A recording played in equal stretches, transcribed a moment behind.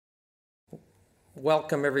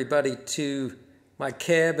welcome everybody to my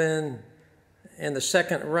cabin and the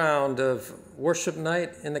second round of worship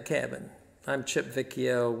night in the cabin. I'm Chip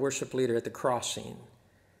Vicchio, worship leader at the Crossing.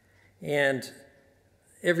 And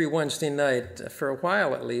every Wednesday night, for a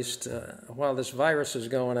while at least, while this virus is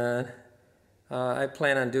going on, I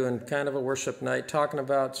plan on doing kind of a worship night, talking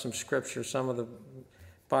about some scripture, some of the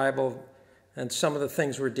Bible, and some of the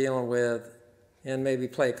things we're dealing with, and maybe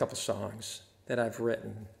play a couple songs that I've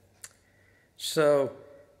written. So,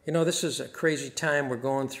 this is a crazy time we're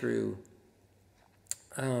going through.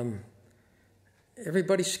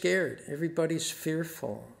 Everybody's scared. Everybody's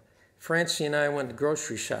fearful. Francie and I went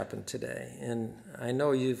grocery shopping today, and I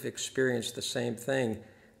know you've experienced the same thing.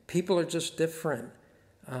 People are just different.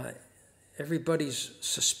 Everybody's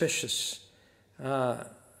suspicious.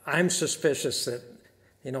 I'm suspicious that,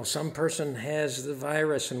 some person has the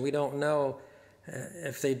virus and we don't know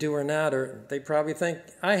if they do or not, or they probably think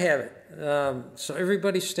I have it. So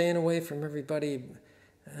everybody's staying away from everybody.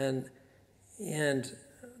 And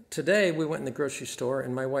today we went in the grocery store,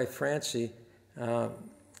 and my wife Francie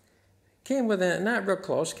came within, not real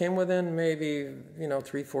close, came within maybe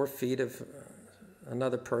 3-4 feet of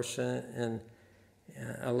another person and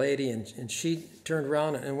a lady, and she turned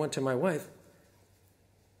around and went to my wife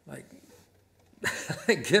like,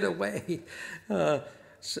 get away.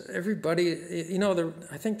 So everybody,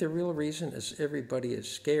 I think the real reason is everybody is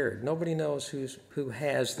scared. Nobody knows who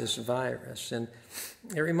has this virus. And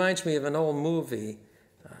it reminds me of an old movie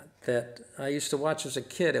that I used to watch as a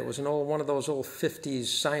kid. It was one of those old 50s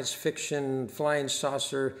science fiction flying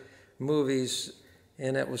saucer movies,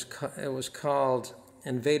 and it was called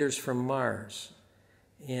Invaders from Mars.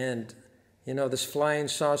 And, this flying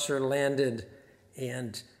saucer landed,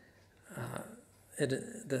 and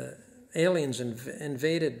the aliens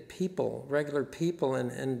invaded people, regular people,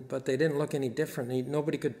 but they didn't look any different.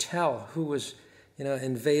 Nobody could tell who was,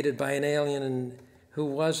 invaded by an alien and who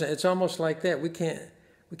wasn't. It's almost like that. We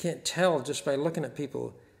can't tell just by looking at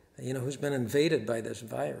people, who's been invaded by this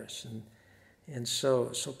virus. And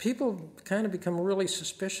so people kind of become really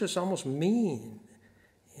suspicious, almost mean.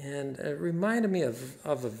 And it reminded me of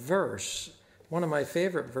a verse, one of my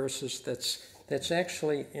favorite verses that's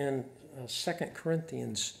actually in 2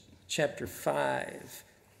 Corinthians chapter 5,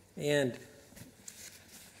 and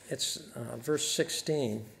it's verse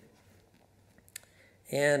 16.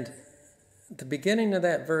 And the beginning of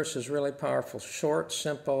that verse is really powerful, short,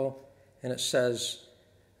 simple, and it says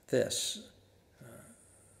this: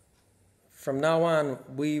 from now on,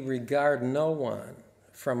 we regard no one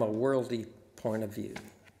from a worldly point of view.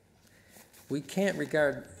 We can't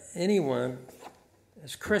regard anyone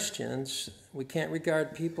as Christians. We can't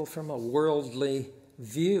regard people from a worldly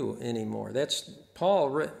view anymore. That's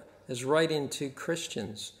Paul is writing to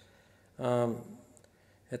Christians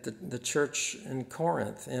at the church in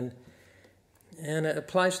Corinth, and it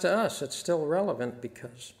applies to us. It's still relevant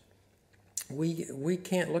because we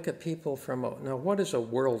can't look at people from now. What is a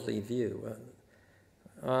worldly view?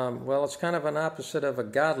 Well, it's kind of an opposite of a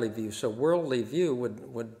godly view. So worldly view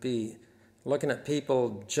would be looking at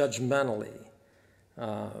people judgmentally,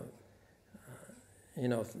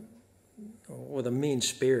 with a mean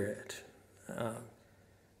spirit.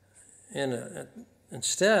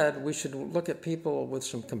 Instead, we should look at people with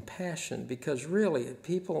some compassion, because really,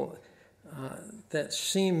 people that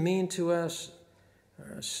seem mean to us,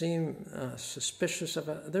 or seem suspicious of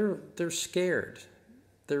us, they're scared.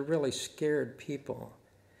 They're really scared people.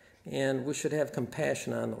 And we should have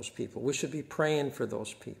compassion on those people. We should be praying for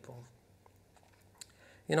those people.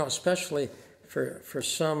 Especially for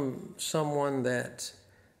someone that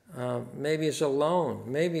maybe is alone.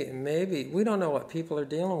 Maybe we don't know what people are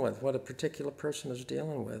dealing with, what a particular person is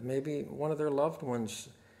dealing with. Maybe one of their loved ones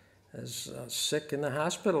is sick in the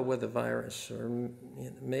hospital with the virus, or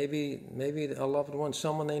maybe a loved one,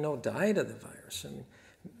 someone they know, died of the virus.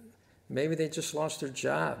 Maybe they just lost their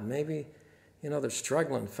job. Maybe they're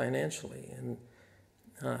struggling financially and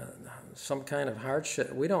some kind of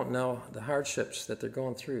hardship. We don't know the hardships that they're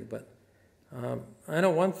going through, but I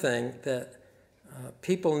know one thing, that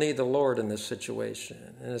people need the Lord in this situation,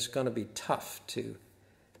 and it's going to be tough to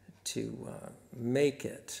make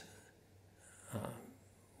it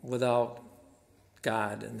without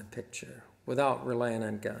God in the picture, without relying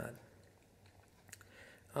on God.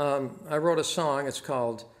 I wrote a song. It's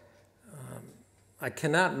called "I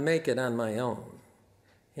Cannot Make It on My Own,"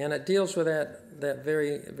 and it deals with that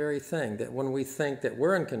very thing, that when we think that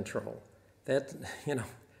we're in control,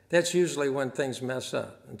 that's usually when things mess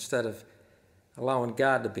up, instead of allowing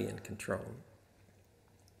God to be in control.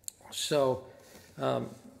 So the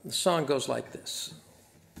song goes like this.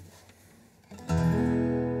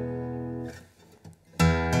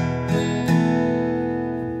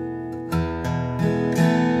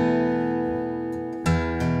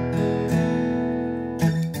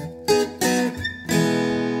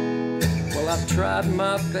 tried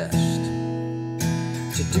my best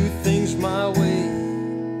to do things my way,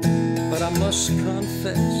 but I must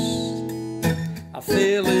confess I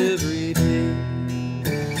fail every day.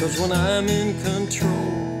 'Cause when I'm in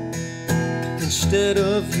control instead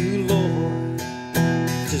of you, Lord,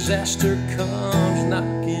 disaster comes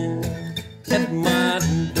knocking at my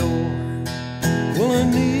door. Well, I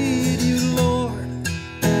need you, Lord,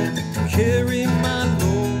 to carry my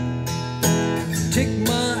load. Take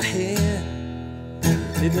my hand,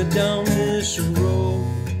 lead me down this road.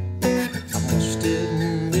 I must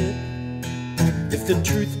admit, if the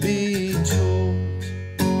truth be told,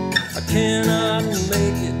 I cannot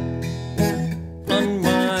make it on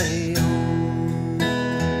my own.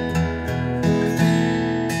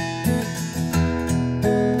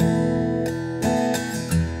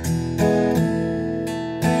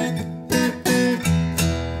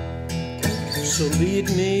 So lead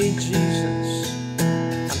me, Jesus,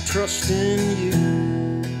 I'm trusting you.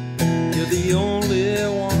 You're the only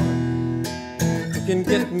one who can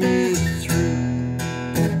get me through.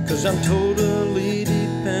 'Cause I'm totally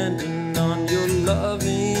dependent on your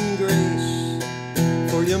loving grace.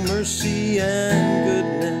 For your mercy and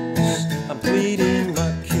goodness, I'm pleading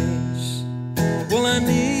my case. Well, I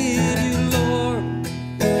need you, Lord,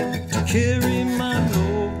 to carry my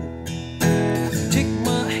load. Take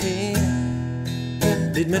my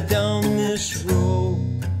hand, lead me down this road.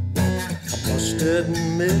 I must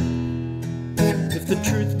admit, if the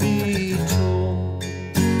truth be told,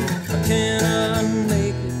 I cannot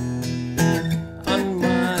make it on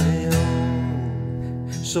my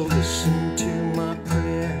own. So listen to my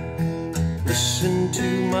prayer, listen to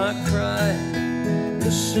my cry,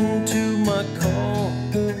 listen to my call,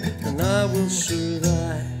 and I will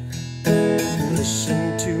survive.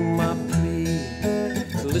 Listen to my plea,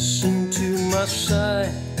 listen to my sigh.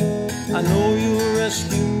 I know you'll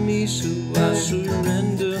rescue me, so I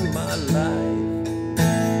surrender my life.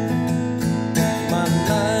 My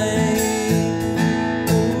life,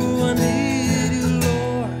 oh, I need you,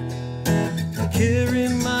 Lord, carry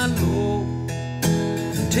my load.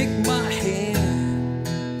 Take my hand,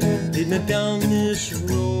 lead me down this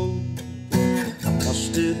road. I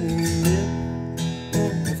must admit,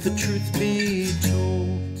 if the truth be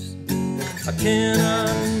told, I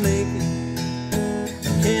cannot make it,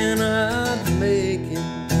 I cannot make it,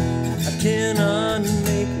 I cannot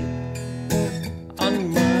make it on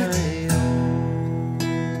my own.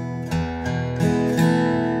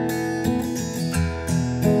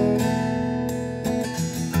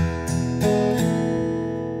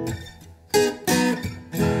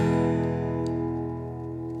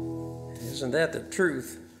 Isn't that the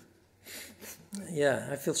truth? Yeah,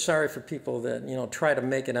 I feel sorry for people that, try to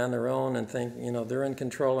make it on their own and think, they're in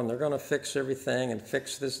control and they're going to fix everything and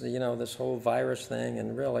fix this, this whole virus thing.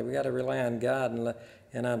 And really, we got to rely on God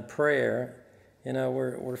and on prayer.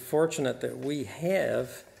 We're fortunate that we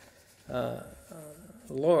have our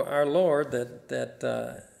Lord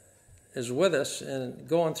that is with us and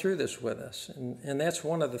going through this with us. And that's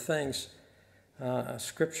one of the things,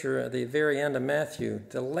 Scripture at the very end of Matthew,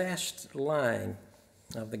 the last line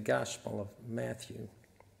of the Gospel of Matthew.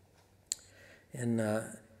 And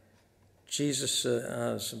Jesus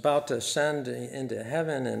is about to ascend into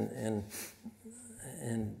heaven, and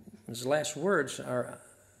his last words are,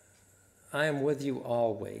 I am with you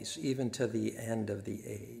always, even to the end of the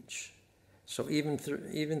age. So even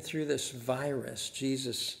through this virus,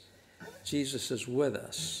 Jesus is with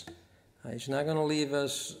us. He's not going to leave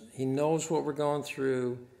us. He knows what we're going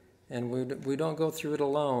through. And we don't go through it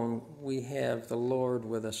alone. We have the Lord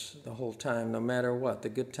with us the whole time, no matter what. The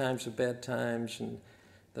good times, the bad times, and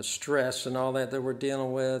the stress and all that we're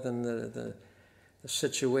dealing with, and the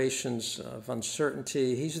situations of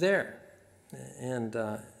uncertainty. He's there. And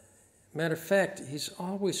matter of fact, He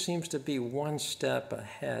always seems to be one step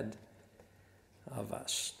ahead of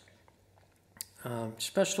us.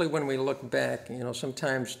 Especially when we look back,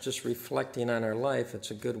 sometimes just reflecting on our life, it's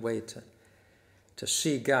a good way to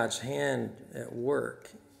see God's hand at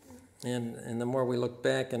work. And the more we look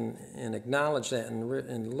back and acknowledge that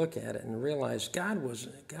and look at it and realize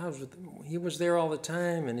He was there all the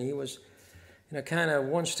time, and He was kind of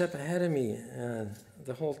one step ahead of me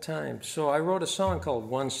the whole time. So I wrote a song called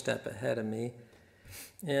One Step Ahead of Me,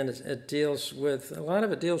 and it deals with, a lot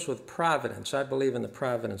of it deals with providence. I believe in the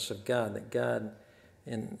providence of God, that God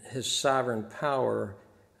in His sovereign power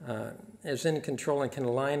is in control and can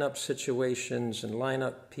line up situations and line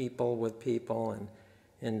up people with people,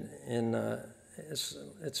 and it's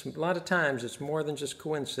a lot of times it's more than just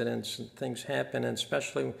coincidence, and things happen, and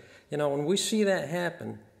especially when we see that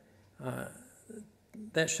happen,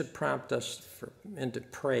 that should prompt us into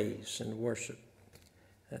praise and worship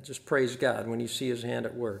Just praise God when you see his hand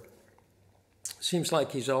at work. Seems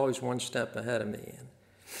like he's always one step ahead of me.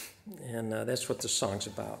 And that's what the song's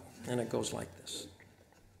about. And it goes like this.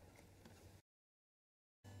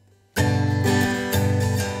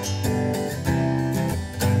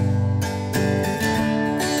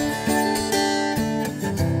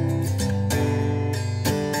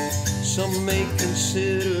 Some may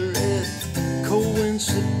consider it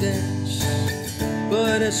coincidence,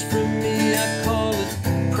 but as for me, I call it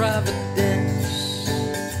providence.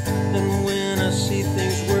 And when I see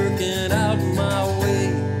things working out my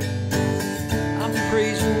way, I'm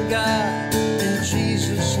praising God in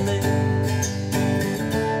Jesus' name.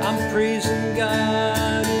 I'm praising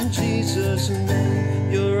God in Jesus'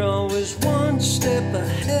 name. You're always one step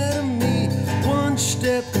ahead of me, one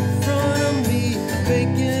step in front of me,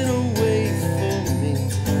 making a way for me.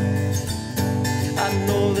 I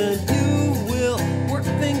know that you will work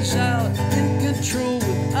things out in control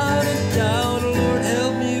without a doubt. Lord,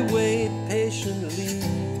 help me wait patiently.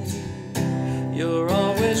 You're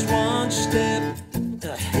always one step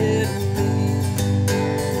ahead of me.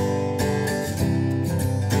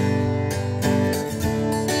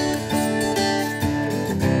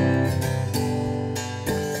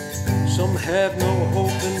 Some have no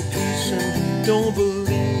hope and peace and don't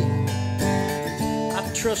believe. I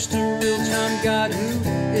trust a real-time God who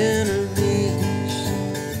intervenes.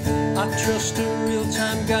 I trust a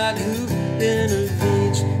real-time God who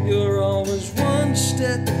intervenes. You're always one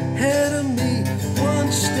step ahead of me,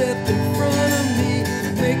 one step in front of me,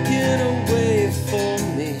 making a way for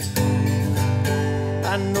me.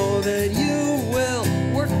 I know that you will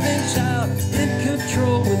work things out in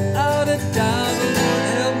control without a doubt. Lord,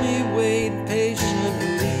 help me wait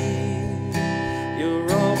patiently.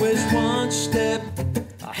 You're always one step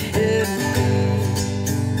ahead of me.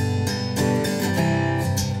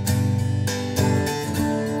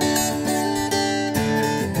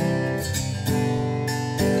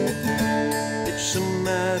 It's a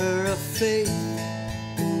matter of faith.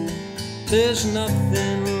 There's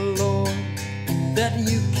nothing, Lord, that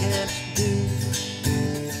you can't do.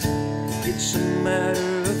 It's a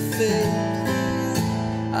matter of faith.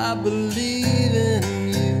 I believe in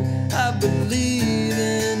you. I believe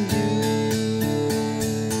in you.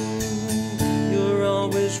 You're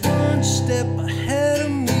always one step ahead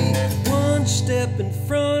of me, one step in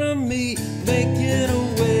front of me, making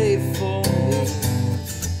a way for me.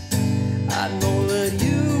 I know that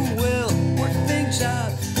you will work things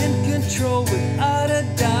out in control without a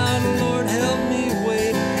doubt. Lord, help me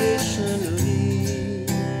wait patiently.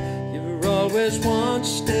 You're always one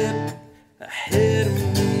step ahead of me.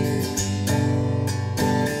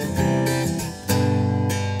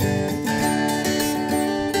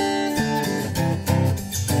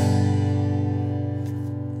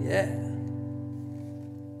 Yeah.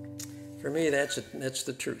 For me, that's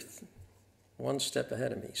the truth. One step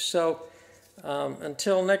ahead of me. So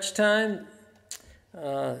until next time,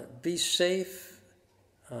 be safe,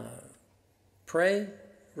 pray,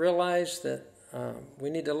 realize that we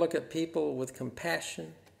need to look at people with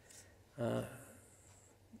compassion,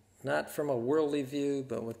 not from a worldly view,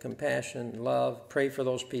 but with compassion, love. Pray for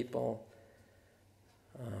those people.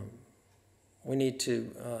 We need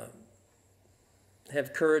to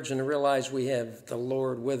have courage and realize we have the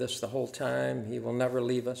Lord with us the whole time. He will never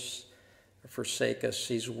leave us or forsake us.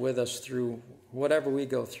 He's with us through whatever we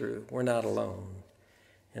go through. We're not alone.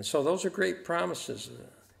 And so those are great promises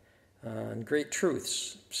and great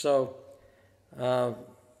truths. So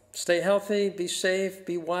stay healthy, be safe,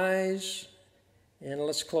 be wise, and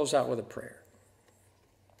let's close out with a prayer.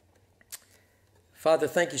 Father,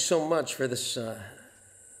 thank you so much for this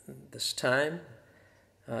time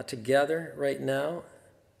together right now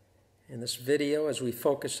in this video as we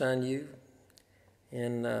focus on you,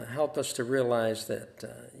 and help us to realize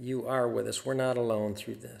that you are with us. We're not alone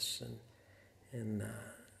through this, and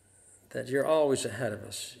that you're always ahead of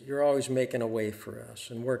us. You're always making a way for us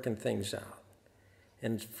and working things out.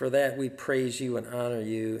 And for that, we praise you and honor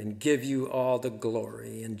you and give you all the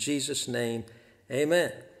glory. In Jesus' name,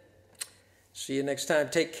 amen. See you next time.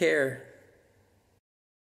 Take care.